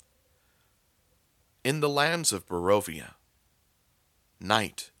In the lands of Barovia,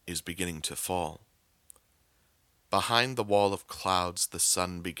 night is beginning to fall. Behind the wall of clouds the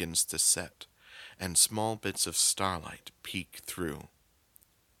sun begins to set, and small bits of starlight peek through.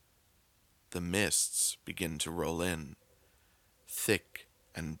 The mists begin to roll in, thick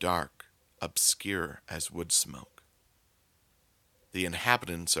and dark, obscure as wood smoke. The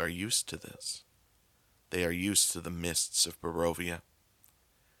inhabitants are used to this. They are used to the mists of Barovia,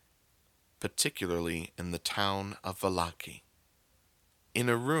 particularly in the town of Vallaki. In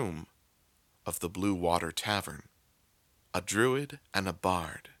a room of the Blue Water Tavern, a druid and a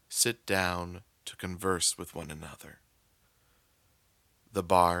bard sit down to converse with one another. The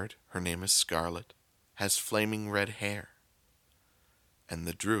bard, her name is Scarlet, has flaming red hair, and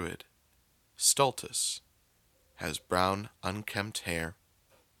the druid, Stultus, has brown, unkempt hair.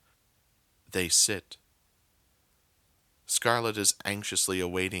 They sit. Scarlet is anxiously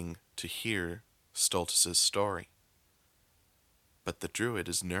awaiting to hear Stultus's story. But the druid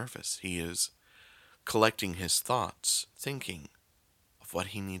is nervous. He is collecting his thoughts, thinking of what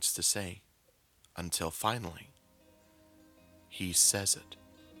he needs to say, until finally he says it,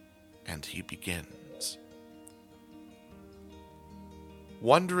 and he begins.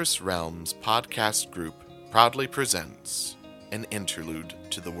 Wondrous Realms podcast group proudly presents an interlude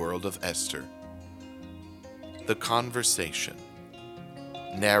to the world of Esther. The Conversation,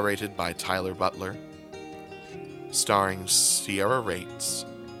 narrated by Tyler Butler, starring Sierra Rates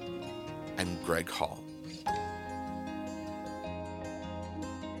and Greg Hall.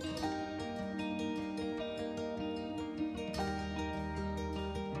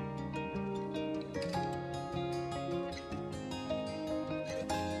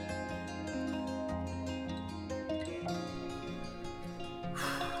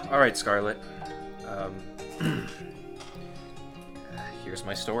 All right, Scarlet. Here's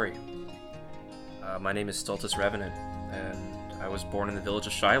my story. My name is Stultus Revenant, and I was born in the village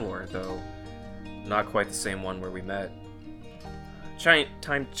of Shylor, though not quite the same one where we met.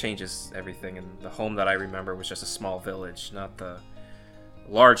 Time changes everything, and the home that I remember was just a small village, not the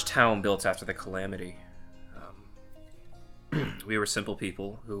large town built after the calamity. We were simple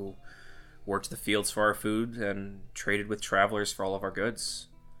people who worked the fields for our food and traded with travelers for all of our goods.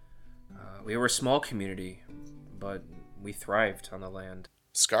 We were a small community, but we thrived on the land.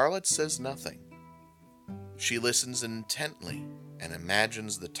 Scarlet says nothing. She listens intently and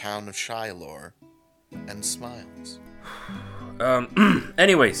imagines the town of Shylor and smiles.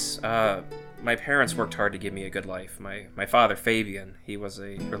 Anyways, my parents worked hard to give me a good life. My father, Fabian, he was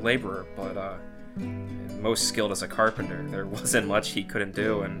a laborer, but most skilled as a carpenter. There wasn't much he couldn't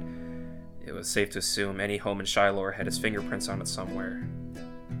do, and it was safe to assume any home in Shylor had his fingerprints on it somewhere.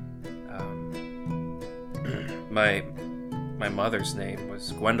 My mother's name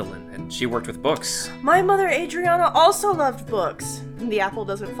was Gwendolyn, and she worked with books. My mother, Adriana, also loved books. The apple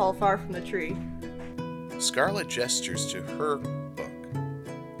doesn't fall far from the tree. Scarlet gestures to her book,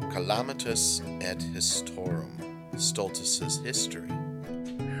 Calamitas et Historum, Stultus's History.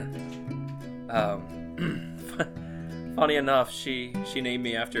 Funny enough, she named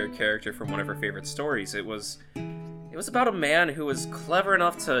me after a character from one of her favorite stories. It was about a man who was clever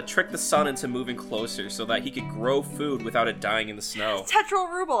enough to trick the sun into moving closer so that he could grow food without it dying in the snow. Tetril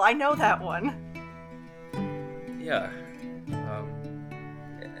Ruble, I know that one. Yeah.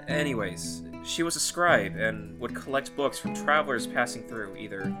 Anyways, she was a scribe and would collect books from travelers passing through,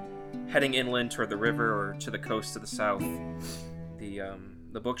 either heading inland toward the river or to the coast to the south.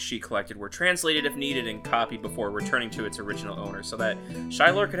 The books she collected were translated if needed and copied before returning to its original owner so that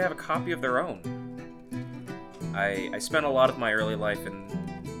Shylor could have a copy of their own. I spent a lot of my early life in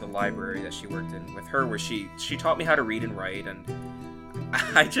the library that she worked in with her, where she taught me how to read and write, and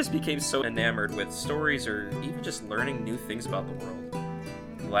I just became so enamored with stories or even just learning new things about the world.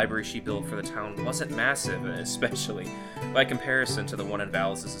 The library she built for the town wasn't massive, especially by comparison to the one in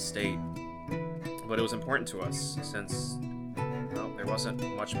Valis' estate, but it was important to us since, well, there wasn't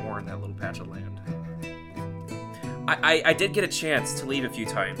much more in that little patch of land. I did get a chance to leave a few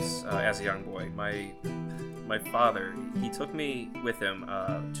times as a young boy. My father, he took me with him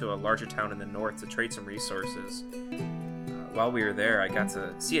to a larger town in the north to trade some resources. While we were there, I got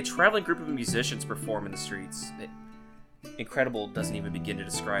to see a traveling group of musicians perform in the streets. Incredible doesn't even begin to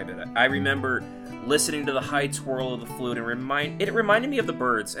describe it. I remember listening to the high twirl of the flute, and it reminded me of the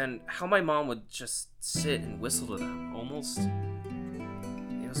birds and how my mom would just sit and whistle to them.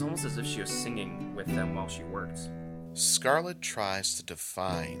 It was almost as if she was singing with them while she worked. Scarlet tries to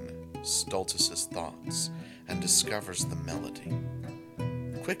define Stultus's thoughts and discovers the melody.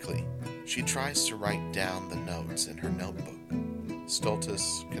 Quickly, she tries to write down the notes in her notebook.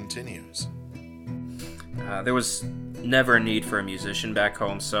 Stultus continues. There was never a need for a musician back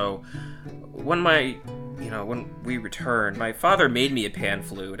home, so when we returned, my father made me a pan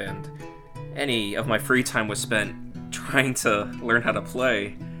flute, and any of my free time was spent trying to learn how to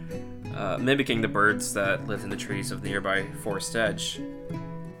play, mimicking the birds that lived in the trees of the nearby forest edge.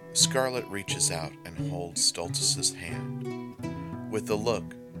 Scarlet reaches out and holds Stultus's hand. With a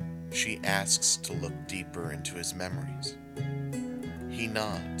look, she asks to look deeper into his memories. He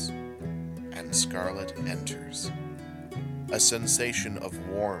nods, and Scarlet enters. A sensation of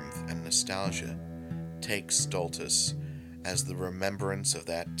warmth and nostalgia takes Stultus as the remembrance of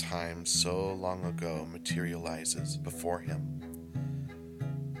that time so long ago materializes before him.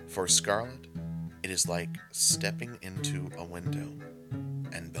 For Scarlet, it is like stepping into a window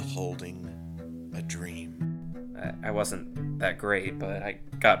and beholding a dream. I wasn't that great, but I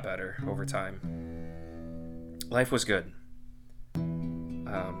got better over time. Life was good.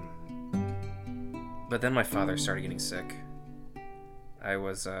 But then my father started getting sick. I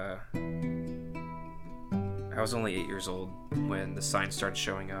was only 8 years old when the signs started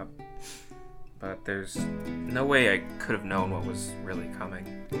showing up. But there's no way I could have known what was really coming.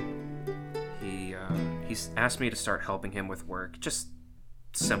 He asked me to start helping him with work, just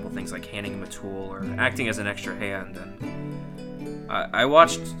simple things like handing him a tool or acting as an extra hand, and I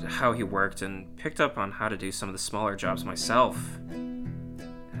watched how he worked and picked up on how to do some of the smaller jobs myself.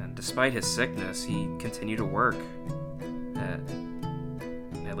 And despite his sickness, he continued to work,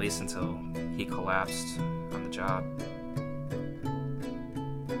 at least until he collapsed on the job.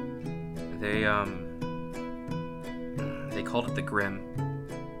 They called it the Grim.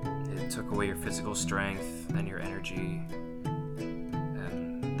 It took away your physical strength, then your energy,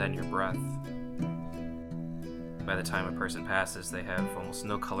 and then your breath. By the time a person passes, they have almost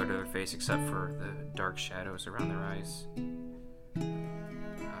no color to their face except for the dark shadows around their eyes.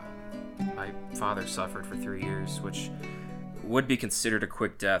 My father suffered for 3 years, which would be considered a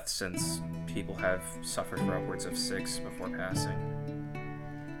quick death since people have suffered for upwards of 6 before passing.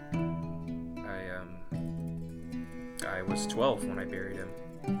 I was 12 when I buried him.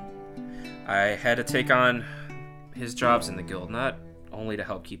 I had to take on his jobs in the guild, not only to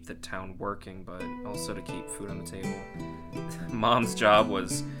help keep the town working, but also to keep food on the table. Mom's job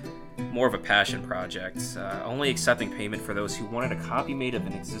was more of a passion project, only accepting payment for those who wanted a copy made of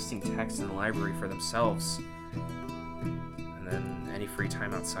an existing text in the library for themselves. And then any free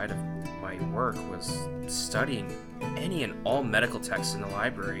time outside of my work was studying any and all medical texts in the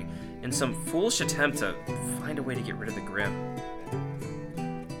library in some foolish attempt to find a way to get rid of the Grim.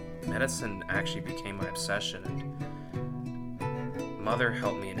 Medicine actually became my obsession, and Mother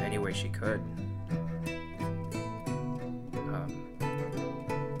helped me in any way she could.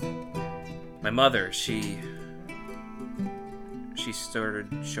 My mother, she started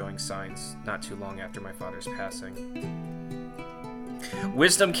showing signs not too long after my father's passing.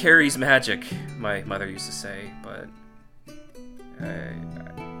 Wisdom carries magic, my mother used to say, but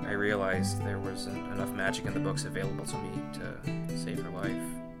I realized there wasn't enough magic in the books available to me to save her life.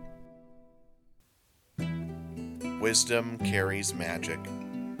 Wisdom carries magic.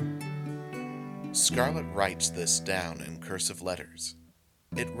 Scarlet writes this down in cursive letters.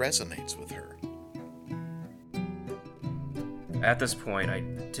 It resonates with her. At this point, I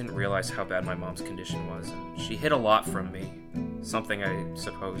didn't realize how bad my mom's condition was, and she hid a lot from me, something I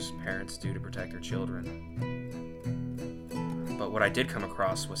suppose parents do to protect their children. But what I did come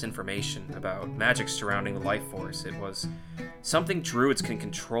across was information about magic surrounding the life force. It was something druids can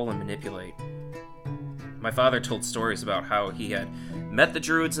control and manipulate. My father told stories about how he had met the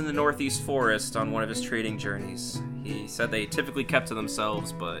druids in the northeast forest on one of his trading journeys. He said they typically kept to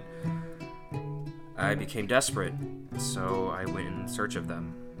themselves, but I became desperate, so I went in search of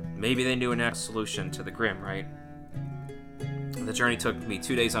them. Maybe they knew a solution to the Grim, right? The journey took me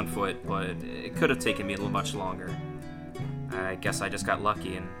 2 days on foot, but it could have taken me a little much longer. I guess I just got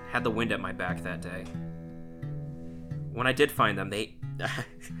lucky and had the wind at my back that day. When I did find them, they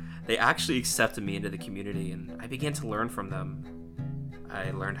actually accepted me into the community, and I began to learn from them.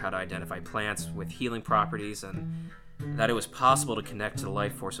 I learned how to identify plants with healing properties, and that it was possible to connect to the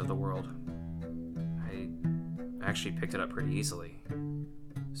life force of the world. I actually picked it up pretty easily.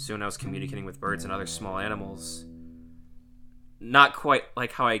 Soon I was communicating with birds and other small animals. Not quite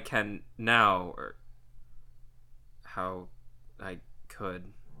like how I can now, or how I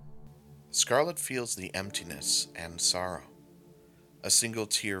could. Scarlet feels the emptiness and sorrow. A single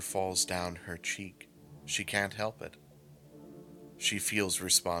tear falls down her cheek. She can't help it. She feels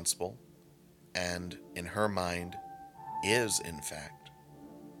responsible, and in her mind, is in fact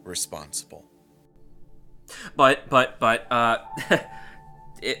responsible. But,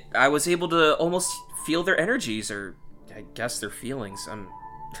 I was able to almost feel their energies, or I guess their feelings. I'm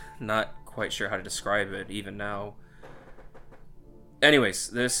not quite sure how to describe it even now. Anyways,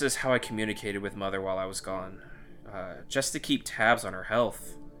 this is how I communicated with Mother while I was gone. Just to keep tabs on her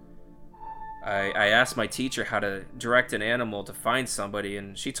health. I asked my teacher how to direct an animal to find somebody,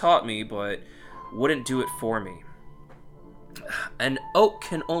 and she taught me, but wouldn't do it for me. An oak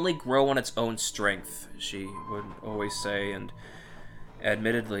can only grow on its own strength, she would always say, and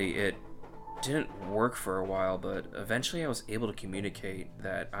admittedly, it didn't work for a while, but eventually I was able to communicate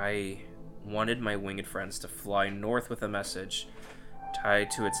that I wanted my winged friends to fly north with a message tied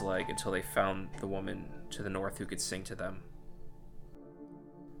to its leg until they found the woman to the north who could sing to them.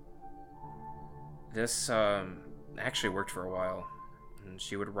 This actually worked for a while, and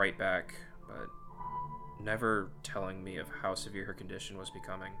she would write back, but never telling me of how severe her condition was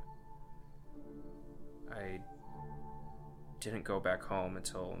becoming. I didn't go back home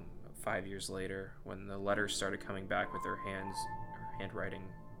until 5 years later, when the letters started coming back with her handwriting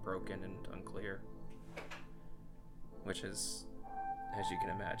broken and unclear, which is, as you can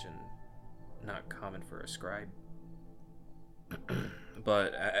imagine, not common for a scribe.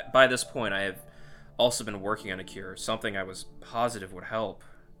 But by this point, I have also been working on a cure, something I was positive would help.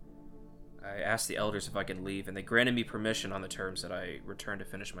 I asked the elders if I could leave, and they granted me permission on the terms that I return to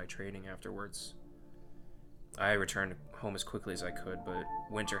finish my training afterwards. I returned home as quickly as I could, but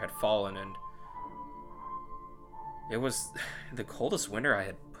winter had fallen, and it was the coldest winter I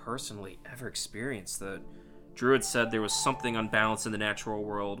had personally ever experienced. The druid said there was something unbalanced in the natural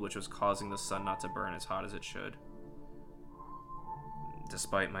world which was causing the sun not to burn as hot as it should.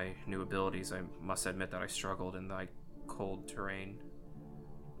 Despite my new abilities, I must admit that I struggled in the cold terrain.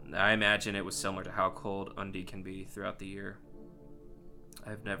 I imagine it was similar to how cold Undie can be throughout the year.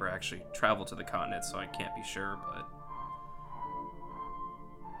 I've never actually traveled to the continent, so I can't be sure, but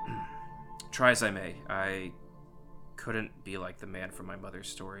try as I may, I couldn't be like the man from my mother's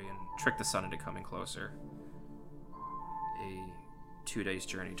story and trick the sun into coming closer. A 2 days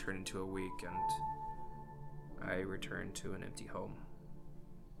journey turned into a week, and I returned to an empty home.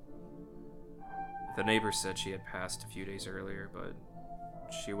 The neighbor said she had passed a few days earlier, but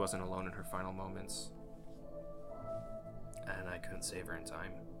she wasn't alone in her final moments, and I couldn't save her in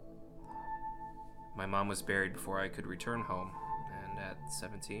time. My mom was buried before I could return home, and at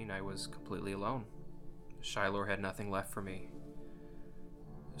 17, I was completely alone. Shylor had nothing left for me.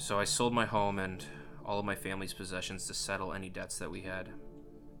 So I sold my home and all of my family's possessions to settle any debts that we had.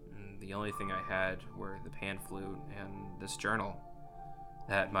 And the only thing I had were the pan flute and this journal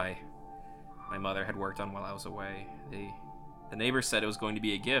that my mother had worked on while I was away. The neighbor said it was going to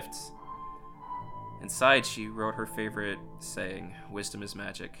be a gift. Inside, she wrote her favorite saying, "Wisdom is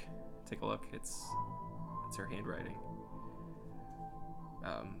magic." Take a look. It's her handwriting.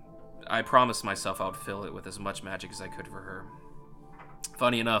 I promised myself I would fill it with as much magic as I could for her.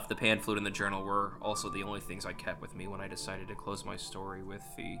 Funny enough, the pan flute and the journal were also the only things I kept with me when I decided to close my story with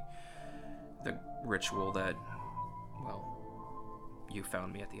the ritual that, well, you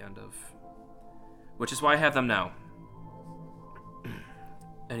found me at the end of. Which is why I have them now.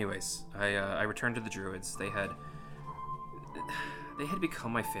 Anyways, I returned to the druids. They had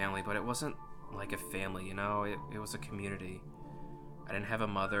become my family, but it wasn't like a family, you know? It was a community. I didn't have a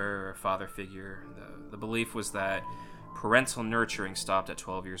mother or a father figure. The belief was that parental nurturing stopped at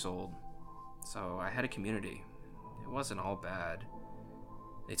 12 years old. So I had a community. It wasn't all bad.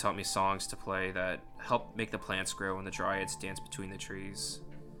 They taught me songs to play that helped make the plants grow and the dryads dance between the trees.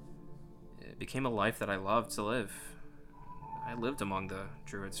 It became a life that I loved to live. I lived among the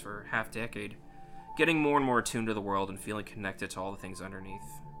druids for half a decade, getting more and more attuned to the world and feeling connected to all the things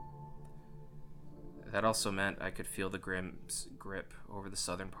underneath. That also meant I could feel the Grimm's grip over the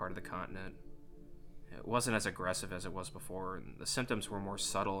southern part of the continent. It wasn't as aggressive as it was before, and the symptoms were more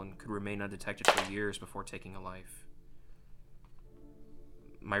subtle and could remain undetected for years before taking a life.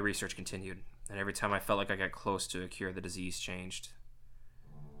 My research continued, and every time I felt like I got close to a cure, the disease changed.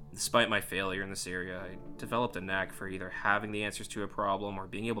 Despite my failure in this area, I developed a knack for either having the answers to a problem or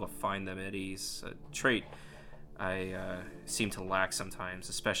being able to find them at ease, a trait I seem to lack sometimes,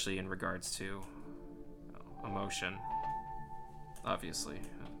 especially in regards to emotion. Obviously,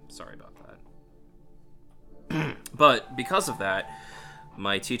 I'm sorry about that. But because of that,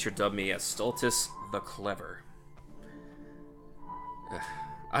 my teacher dubbed me as Stultus the Clever.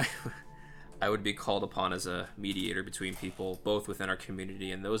 I would be called upon as a mediator between people, both within our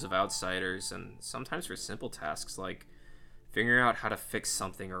community and those of outsiders, and sometimes for simple tasks like figuring out how to fix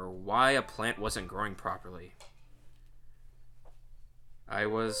something or why a plant wasn't growing properly. I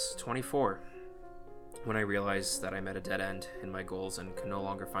was 24. when I realized that I met a dead end in my goals and could no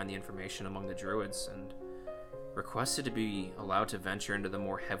longer find the information among the druids, and requested to be allowed to venture into the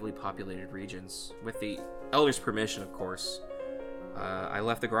more heavily populated regions, with the Elder's permission, of course. I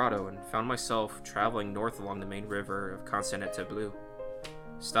left the grotto and found myself traveling north along the main river of Constantinople,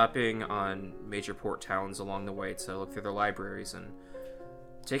 stopping on major port towns along the way to look through their libraries and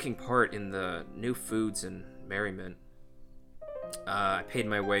taking part in the new foods and merriment. I paid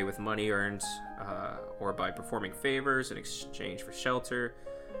my way with money earned or by performing favors in exchange for shelter,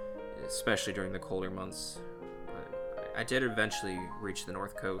 especially during the colder months. But I did eventually reach the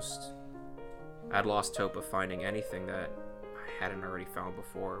north coast. I'd lost hope of finding anything that I hadn't already found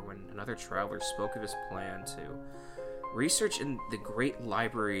before when another traveler spoke of his plan to research in the great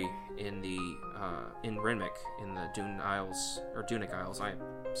library in Rinmic in the Dunic Isles.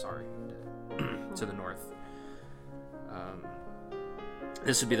 To the north.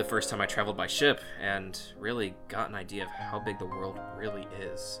 This would be the first time I traveled by ship and really got an idea of how big the world really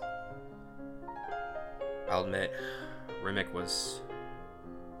is. I'll admit, Rinmic was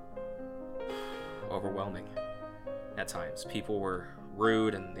overwhelming at times. People were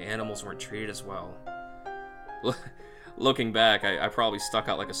rude and the animals weren't treated as well. Looking back, I probably stuck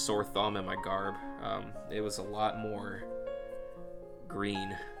out like a sore thumb in my garb. It was a lot more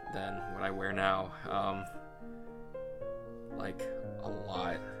green than what I wear now. Like a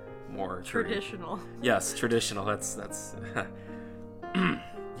lot more Traditional. green. Yes, traditional. That's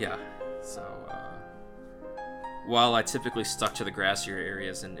yeah. So while I typically stuck to the grassier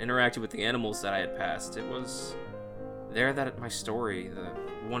areas and interacted with the animals that I had passed, it was there that my story, the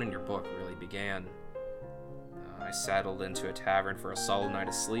one in your book, really began. I saddled into a tavern for a solid night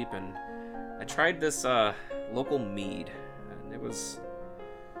of sleep, and I tried this local mead, and it was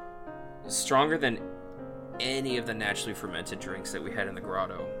stronger than any of the naturally fermented drinks that we had in the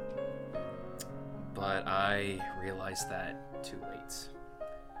grotto. But I realized that too late.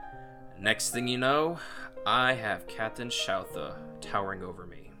 Next thing you know, I have Captain Shoutha towering over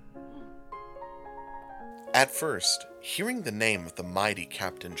me. At first, hearing the name of the mighty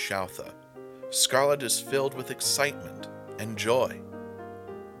Captain Shoutha, Scarlet is filled with excitement and joy.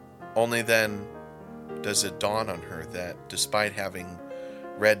 Only then does it dawn on her that despite having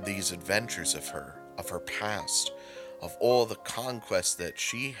read these adventures of her past, of all the conquests that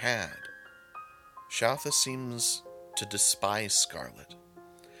she had, Shoutha seems to despise Scarlet,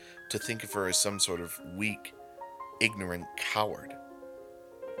 to think of her as some sort of weak, ignorant coward,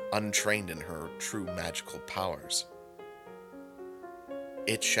 untrained in her true magical powers.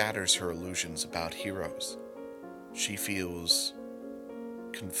 It shatters her illusions about heroes. She feels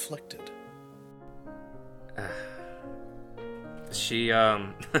conflicted. She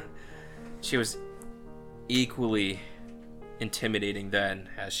was equally intimidating then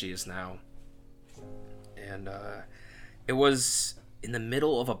as she is now. And it was in the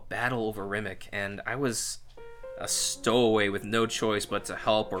middle of a battle over Rinmic, and I was a stowaway with no choice but to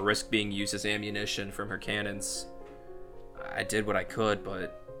help or risk being used as ammunition from her cannons. I did what I could,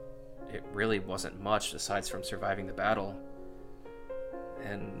 but it really wasn't much aside from surviving the battle.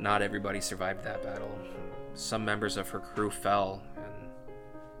 And not everybody survived that battle. Some members of her crew fell, and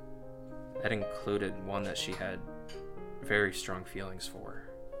that included one that she had very strong feelings for.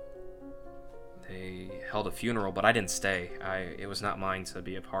 They held a funeral, but I didn't stay. It was not mine to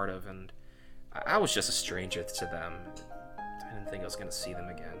be a part of, and I was just a stranger to them. I didn't think I was going to see them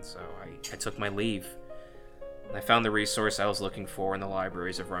again, so I took my leave. I found the resource I was looking for in the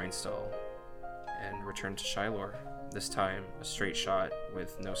libraries of Rhinestall, and returned to Shylor, this time a straight shot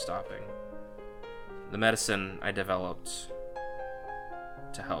with no stopping. The medicine I developed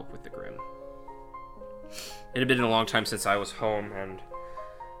to help with the Grim. It had been a long time since I was home, and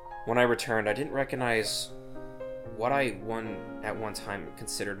when I returned, I didn't recognize what I at one time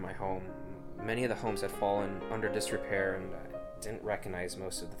considered my home. Many of the homes had fallen under disrepair, and I didn't recognize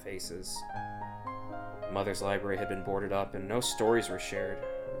most of the faces. Mother's library had been boarded up, and no stories were shared.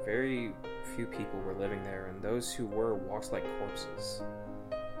 Very few people were living there, and those who were walked like corpses.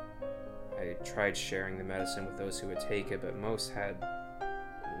 I tried sharing the medicine with those who would take it, but most had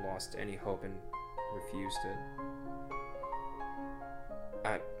lost any hope and refused it.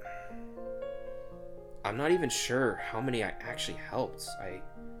 I'm not even sure how many I actually helped. I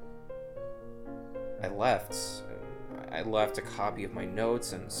left. I left a copy of my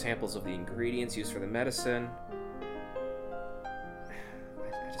notes and samples of the ingredients used for the medicine.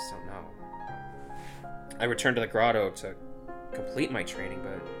 I just don't know. I returned to the grotto to complete my training,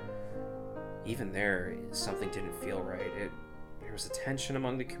 but even there, something didn't feel right. There was a tension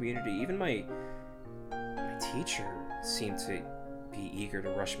among the community. Even my teacher seemed to be eager to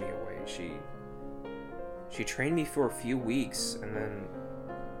rush me away. She trained me for a few weeks and then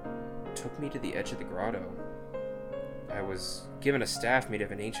took me to the edge of the grotto. I was given a staff made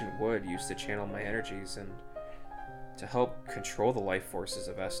of an ancient wood used to channel my energies and to help control the life forces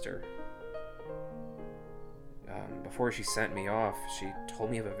of Esther. Before she sent me off, she told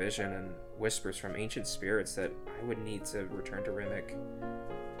me of a vision and whispers from ancient spirits that I would need to return to Rimmick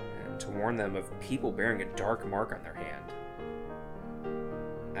and to warn them of people bearing a dark mark on their hand.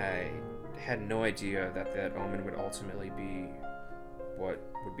 I had no idea that that omen would ultimately be what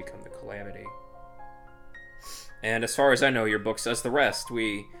would become the Calamity. And as far as I know, your book says the rest.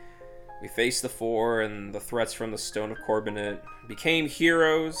 We faced the Four and the threats from the Stone of Corbinet, became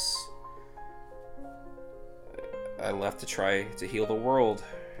heroes. I left to try to heal the world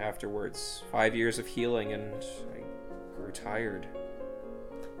afterwards. 5 years of healing, and I grew tired.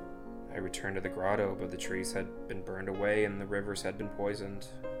 I returned to the grotto, but the trees had been burned away and the rivers had been poisoned.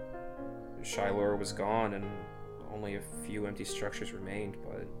 Shylor was gone, and only a few empty structures remained,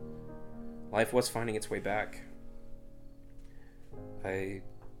 but life was finding its way back. I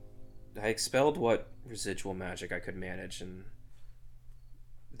expelled what residual magic I could manage in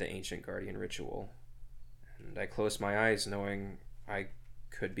the ancient guardian ritual, and I closed my eyes knowing I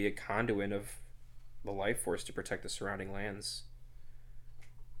could be a conduit of the life force to protect the surrounding lands.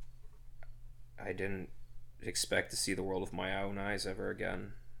 I didn't expect to see the world with my own eyes ever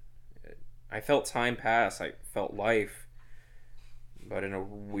again. I felt time pass, I felt life, but in a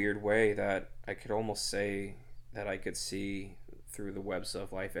weird way that I could almost say that I could see through the webs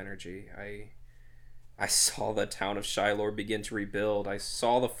of life energy. I saw the town of Shylor begin to rebuild. I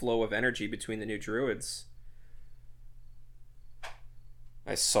saw the flow of energy between the new druids.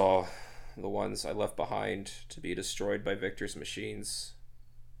 I saw the ones I left behind to be destroyed by Victor's machines.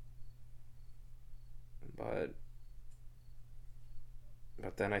 But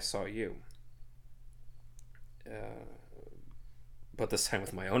then I saw you. But this time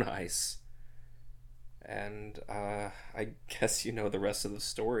with my own eyes. And I guess you know the rest of the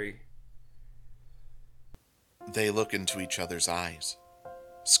story. They look into each other's eyes.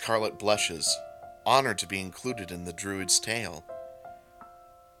 Scarlet blushes, honored to be included in the druid's tale.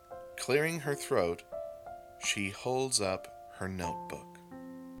 Clearing her throat, she holds up her notebook.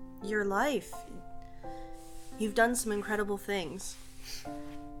 Your life. You've done some incredible things.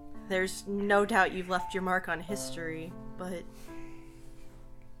 There's no doubt you've left your mark on history, but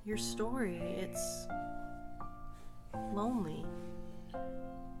your story, it's lonely.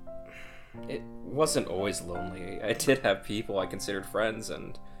 It wasn't always lonely. I did have people I considered friends,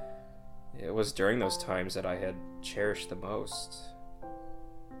 and it was during those times that I had cherished the most.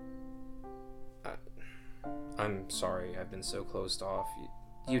 I'm sorry I've been so closed off.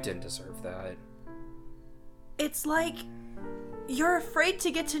 You didn't deserve that. It's like you're afraid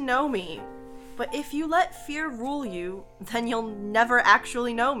to get to know me, but if you let fear rule you, then you'll never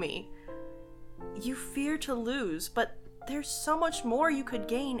actually know me. You fear to lose, but there's so much more you could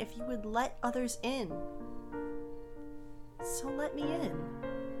gain if you would let others in. So let me in.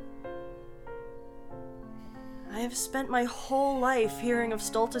 I have spent my whole life hearing of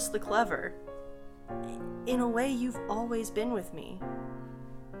Stultus the Clever. In a way, you've always been with me.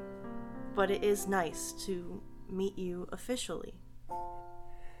 But it is nice to meet you officially.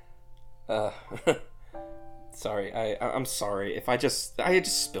 Sorry. I'm sorry if I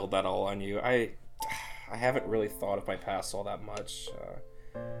just spilled that all on you. I haven't really thought of my past all that much.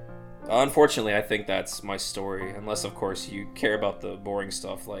 Unfortunately, I think that's my story, unless of course you care about the boring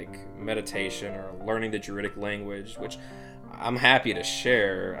stuff like meditation or learning the druidic language, which I'm happy to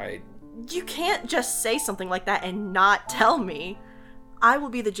share. You can't just say something like that and not tell me. I will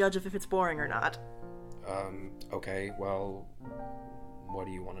be the judge of if it's boring or not. Okay, well, what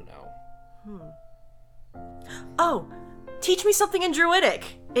do you want to know? Oh, teach me something in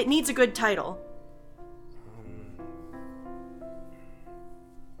Druidic. It needs a good title.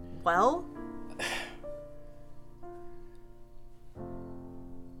 Well?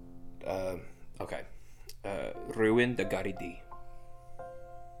 Okay. Ruin de Garidi.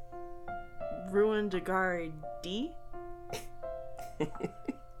 Ruin de Garidi?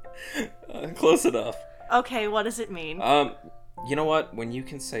 Close enough. Okay, what does it mean? You know what? When you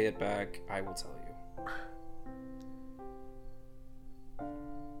can say it back, I will tell you.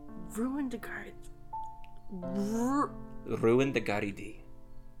 Ruin de Garidi. Ruin de Garidi.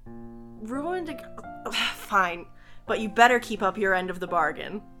 Ruin de... Fine, but you better keep up your end of the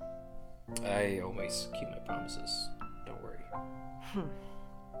bargain. I always keep my promises. Don't worry.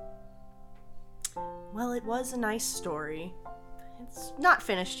 Well, it was a nice story. It's not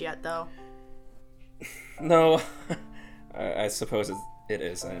finished yet, though. No, I suppose It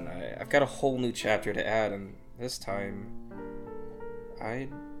is, and I've got a whole new chapter to add, and this time,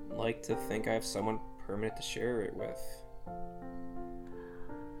 I'd like to think I have someone permanent to share it with.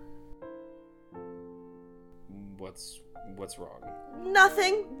 What's wrong?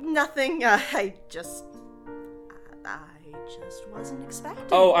 Nothing. I just wasn't expecting.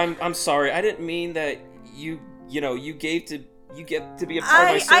 Oh, I'm sorry. I didn't mean that you get to be a part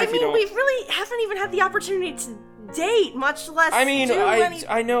of my story. I mean, we really haven't even had the opportunity to date, much less.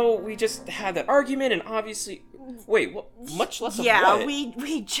 I know we just had that argument, and obviously, much less. Yeah, of what?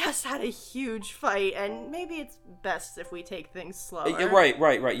 we just had a huge fight, and maybe it's best if we take things slower.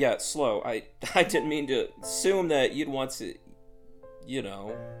 Right. Yeah, slow. I didn't mean to assume that you'd want to,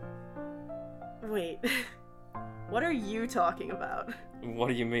 Wait, what are you talking about? What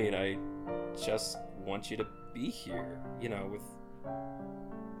do you mean? I just want you to be here,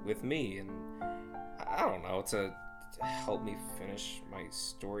 with me, and I don't know, to help me finish my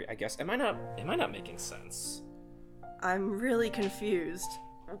story, I guess. Am I not making sense? I'm really confused.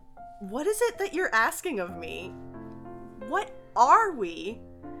 What is it that you're asking of me? What are we?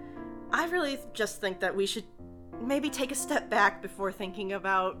 I really just think that we should maybe take a step back before thinking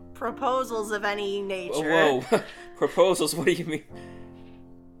about proposals of any nature. Whoa, proposals? What do you mean?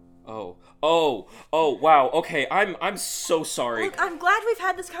 Oh, wow, okay, I'm so sorry. Look, I'm glad we've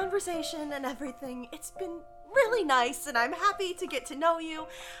had this conversation and everything. It's been really nice, and I'm happy to get to know you.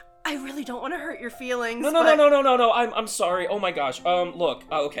 I really don't want to hurt your feelings. No, I'm sorry. Oh my gosh. Look,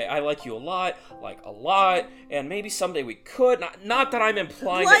 okay, I like you a lot, and maybe someday we could. Not that I'm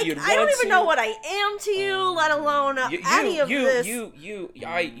implying that you'd want to. I don't even know what I am to you, let alone any of this. You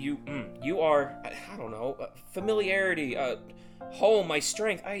are, I don't know, familiarity, home, my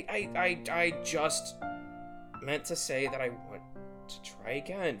strength. I just meant to say that I want to try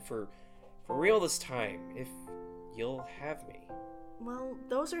again, for real this time, if you'll have me. Well,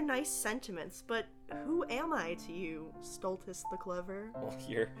 those are nice sentiments, but who am I to you, Stultus the Clever? Well,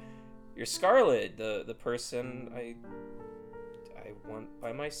 you're Scarlet, the person I want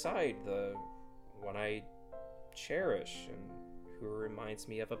by my side, the one I cherish, and who reminds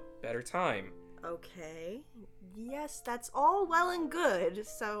me of a better time. Okay. Yes, that's all well and good.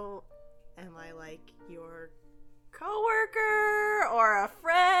 So, am I like your coworker or a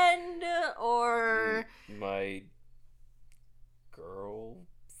friend or my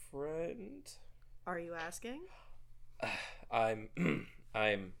girlfriend? Are you asking? I'm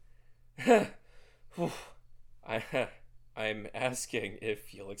asking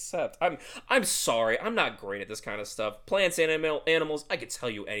if you'll accept. I'm sorry. I'm not great at this kind of stuff. Plants and animals, I could tell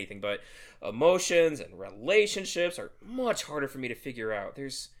you anything, but emotions and relationships are much harder for me to figure out.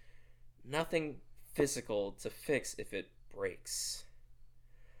 There's nothing physical to fix if it breaks.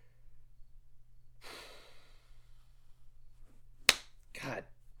 God.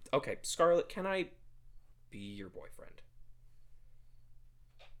 Okay, Scarlet, can I be your boyfriend?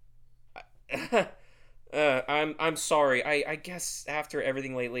 I'm sorry. I guess after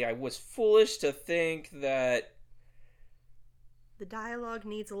everything lately, I was foolish to think that... The dialogue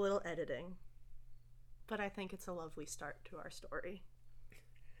needs a little editing, but I think it's a lovely start to our story.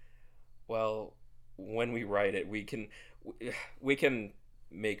 Well, when we write it, we can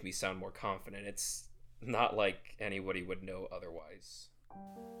make me sound more confident. It's not like anybody would know otherwise.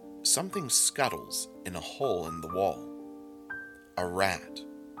 Something scuttles in a hole in the wall. A rat,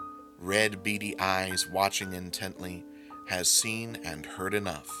 red beady eyes watching intently, has seen and heard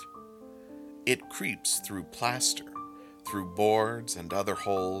enough. It creeps through plaster, through boards and other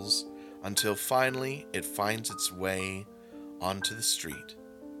holes, until finally it finds its way onto the street,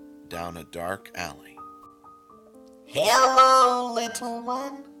 down a dark alley. Hello, little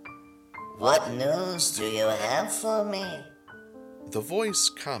one. What news do you have for me? The voice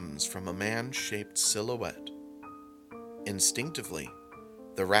comes from a man-shaped silhouette. Instinctively,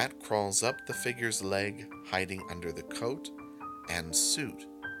 the rat crawls up the figure's leg, hiding under the coat and suit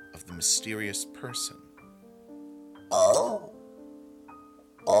of the mysterious person. Oh,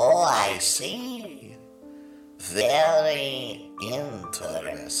 I see. Very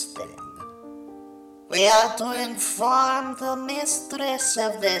interesting. We are to inform the mistress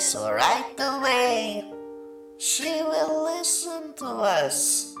of this right away. She will listen to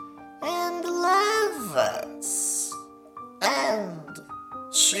us and love us. And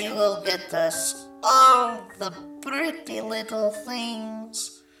she will get us all the pretty little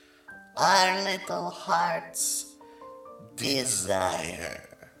things our little hearts desire.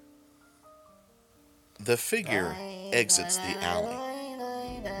 The figure exits the alley.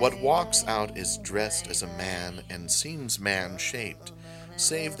 What walks out is dressed as a man and seems man-shaped,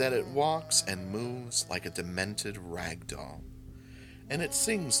 save that it walks and moves like a demented rag doll. and it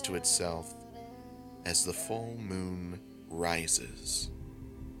sings to itself as the full moon rises.